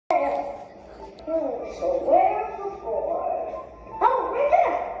So where's the boy? Oh, right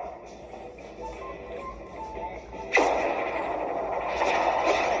there!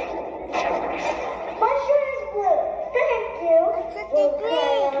 My shirt is blue. Thank you. Blue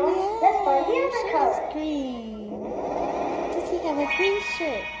crayon. Let's find the other color. Green. Does he have a green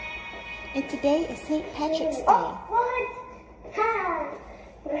shirt? And today is St. Patrick's Day. Oh, what? Hi.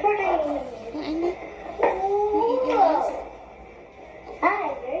 Green.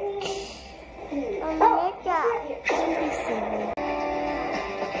 Hi, green.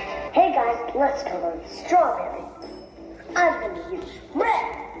 Hey guys, let's color strawberry. I'm going to use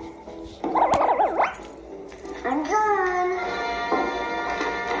red. I'm done.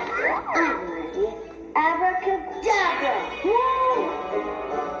 I have an idea. Abracadabra. Whoa!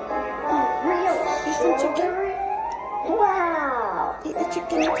 Real strawberry? Wow. Eat the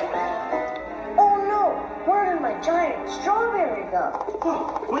chicken. Oh no, where did my giant strawberry go?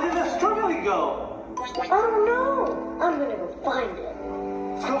 Oh, where did that strawberry go? I don't know. I'm going to go find it.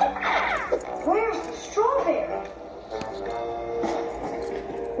 Where's the strawberry?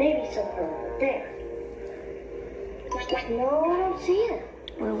 Maybe somewhere over there. No, I don't see it.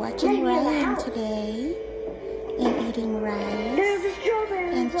 We're watching Ryan today and eating rice There's the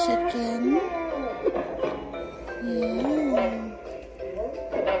strawberry. and chicken. Yeah.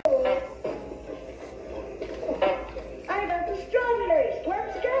 I got the strawberries.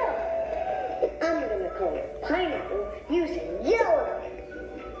 Let's go. I'm going to color pineapple using yellow.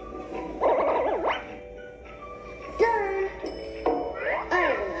 Done. I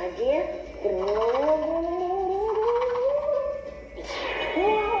have an idea. Whoa.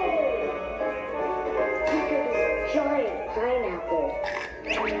 Look at this giant pineapple.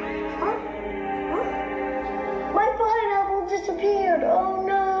 Huh? My pineapple disappeared. Oh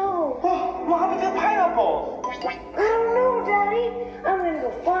no. Oh, what happened to the pineapple? I don't know, Daddy. I'm going to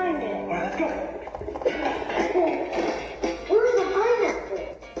go find it. All right, let's go. Where's the pineapple?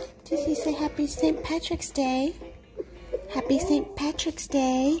 Does he say Happy St. Patrick's Day? Happy St. Patrick's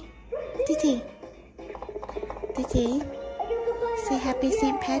Day. Did he? Did he? Say Happy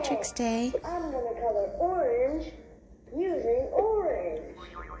St. Patrick's Day. I'm going to color orange using orange.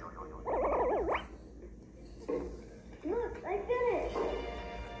 Look, I finished.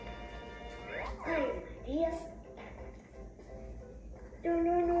 I have an idea.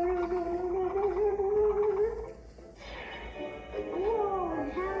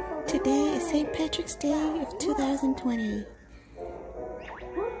 Today is St. Patrick's Day of 2020.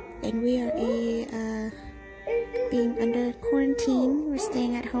 And we are being under quarantine. We're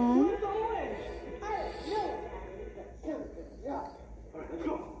staying at home.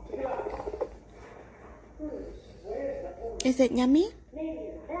 Is it yummy?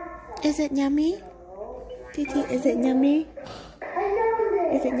 Is it yummy? Titi, is it yummy?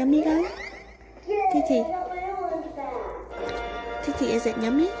 Is it yummy, guys? Titi. Titi, is it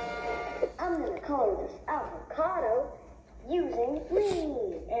yummy? I'm going to color this avocado using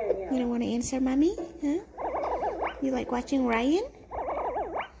green and yellow. You don't want to answer, Mommy? Huh? You like watching Ryan?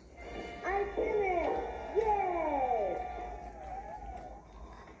 I finished! Yay!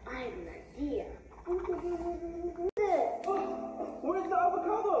 I have an idea. Where's the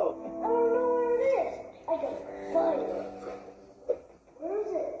avocado? I don't know where it is. I gotta find it. Where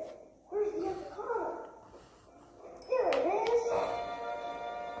is it? Where's the avocado? There it is.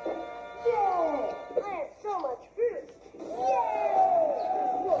 Yay! I have so much fruit. Yay!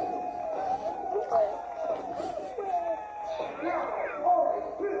 Now, all the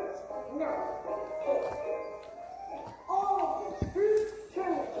fruits. Now, all these fruits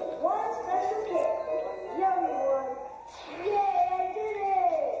turn into one special cake. Yummy one. Yay, I did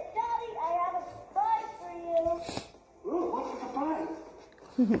it! Daddy, I have a surprise for you. Ooh, what's the surprise?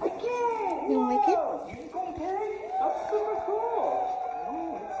 Again! You don't like it? Unicorn cake? That's super cool.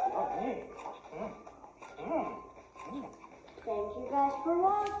 Oh, it's lovely. Thank you guys for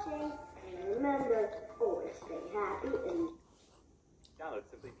watching. And remember, always stay happy and Download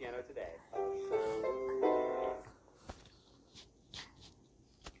Simply Piano today.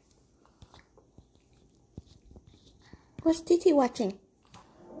 What's Titi watching?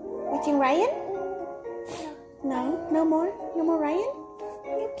 Watching Ryan? No? No more? No more Ryan?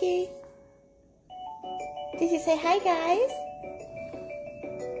 Okay. Did you say hi, guys?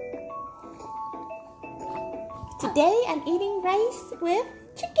 Today I'm eating rice with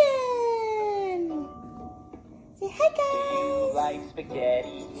chicken. Say hi, guys. Like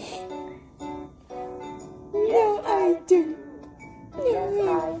spaghetti. No, I do. Yes, No,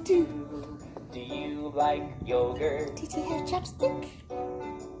 I I do. Do you like yogurt? Did you have chopstick?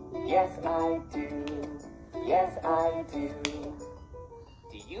 Yes, I do. Yes, I do.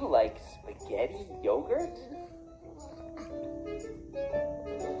 Do you you like spaghetti yogurt?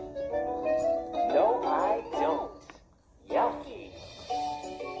 No, I don't. Yucky.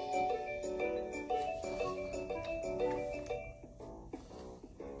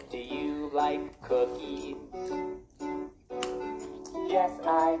 Do you like cookies? Yes,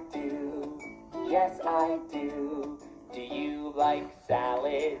 I do. Yes, I do. Do you like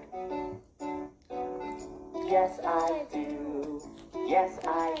salad? Yes, I do. Yes,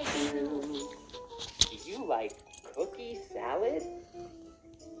 I do. Do you like cookie salad?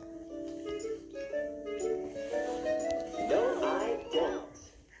 No, I don't.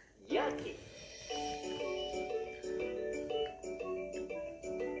 Yucky.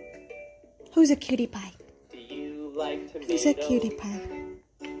 Who's a cutie pie? Do you like tomatoes? Who's a cutie pie?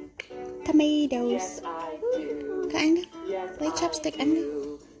 Tomatoes. Yes, I do. Có ăn đi. Yes, Lấy chopstick ăn đi.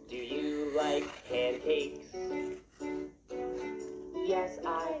 Do you like pancakes? Yes,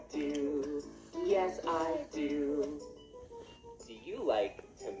 I do. Yes, I do. Do you like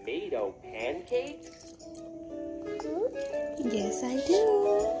tomato pancakes? Yes, I do.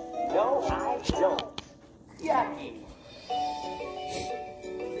 No, I don't. Yucky.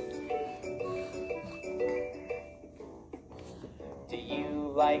 Do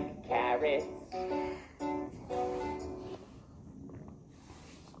you like carrots?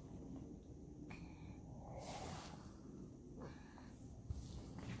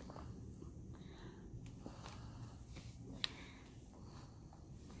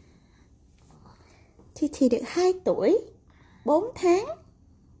 Titi được 2 tuổi 4 tháng.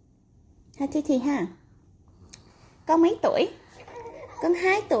 Ha Titi ha. Con mấy tuổi? Con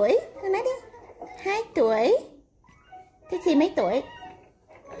 2 tuổi. Con nói đi. 2 tuổi. Titi mấy tuổi?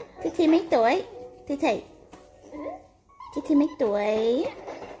 Titi mấy tuổi? Titi. Titi mấy tuổi?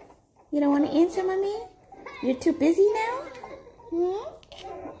 You don't want to answer mommy? You're too busy now?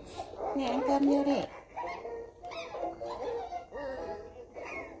 Nè ăn cơm vô đi.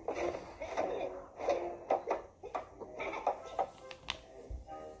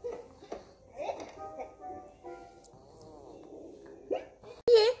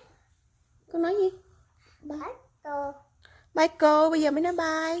 Con nói gì? Bye. Bye cô, bây giờ mới nói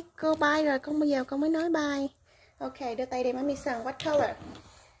bye. Cô bye rồi, bây giờ con mới nói bye. Ok, đưa tay để mommy sẵn. What color?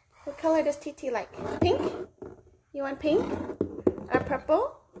 What color does Titi like? Pink? You want pink? Or purple?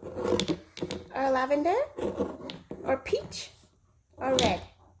 Or lavender? Or peach? Or red?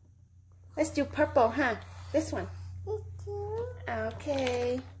 Let's do purple, huh? This one.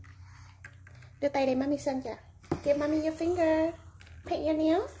 Okay. Đưa tay để mommy sẵn cho. Give mommy your finger. Paint your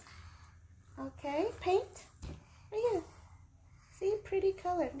nails. Okay, paint. Right here. See, pretty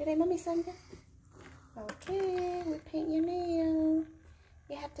color. Did I mommy send you? Okay, we paint your nail.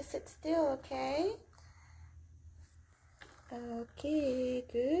 You have to sit still, okay? Okay,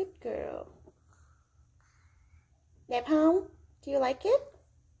 good girl. Đẹp không? Do you like it?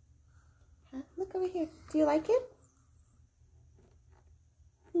 Huh? Look over here. Do you like it?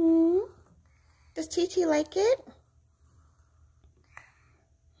 Does Titi like it?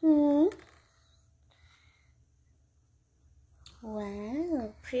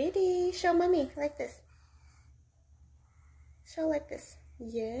 Wow, pretty. Show mommy like this. Show like this.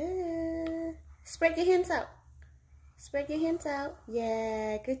 Yeah. Spread your hands out. Spread your hands out.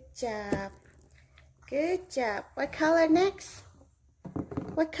 Yeah, good job. Good job. What color next?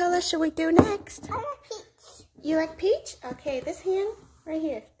 What color should we do next? I like peach. You like peach? Okay, this hand right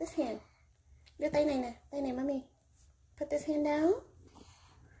here. This hand. Đưa tay này nè. Tay này mommy. Put this hand down.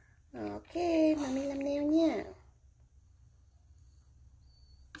 Okay, mommy làm nail nha.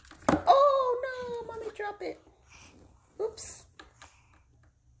 Oh no, mommy drop it. Oops.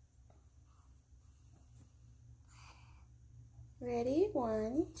 Ready?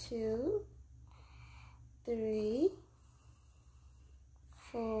 1, 2, 3,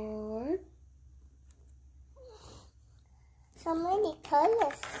 4. So many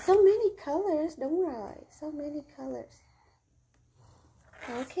colors. So many colors. Đúng rồi. So many colors.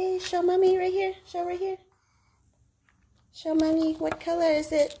 Okay, show mommy right here. Show right here. Show mommy what color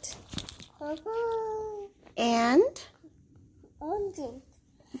is it? Purple. And Orange.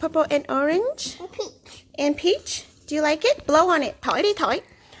 purple and orange And peach. and peach. Do you like it? Blow on it. Thổi đi, thổi.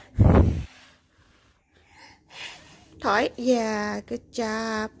 Thổi. Yeah, good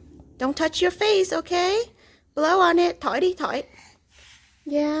job. Don't touch your face, okay? Blow on it. Thổi đi, thổi.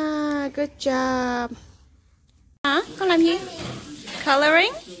 Yeah, good job. Hả? Con làm gì?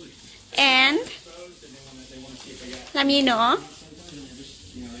 Coloring and làm gì nữa?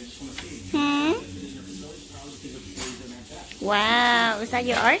 Wow, is that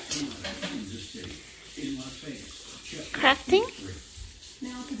your art? Crafting?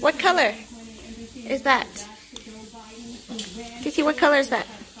 What color is that? Titi, what color is that?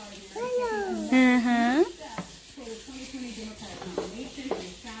 Uh-huh.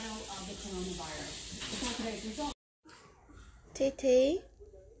 Titi.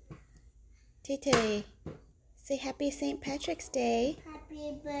 Titi. Say happy St. Patrick's Day.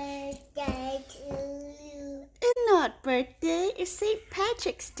 Happy birthday to you. It's not birthday, it's St.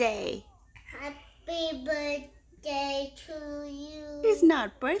 Patrick's Day. Happy birthday to you. It's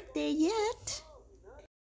not birthday yet.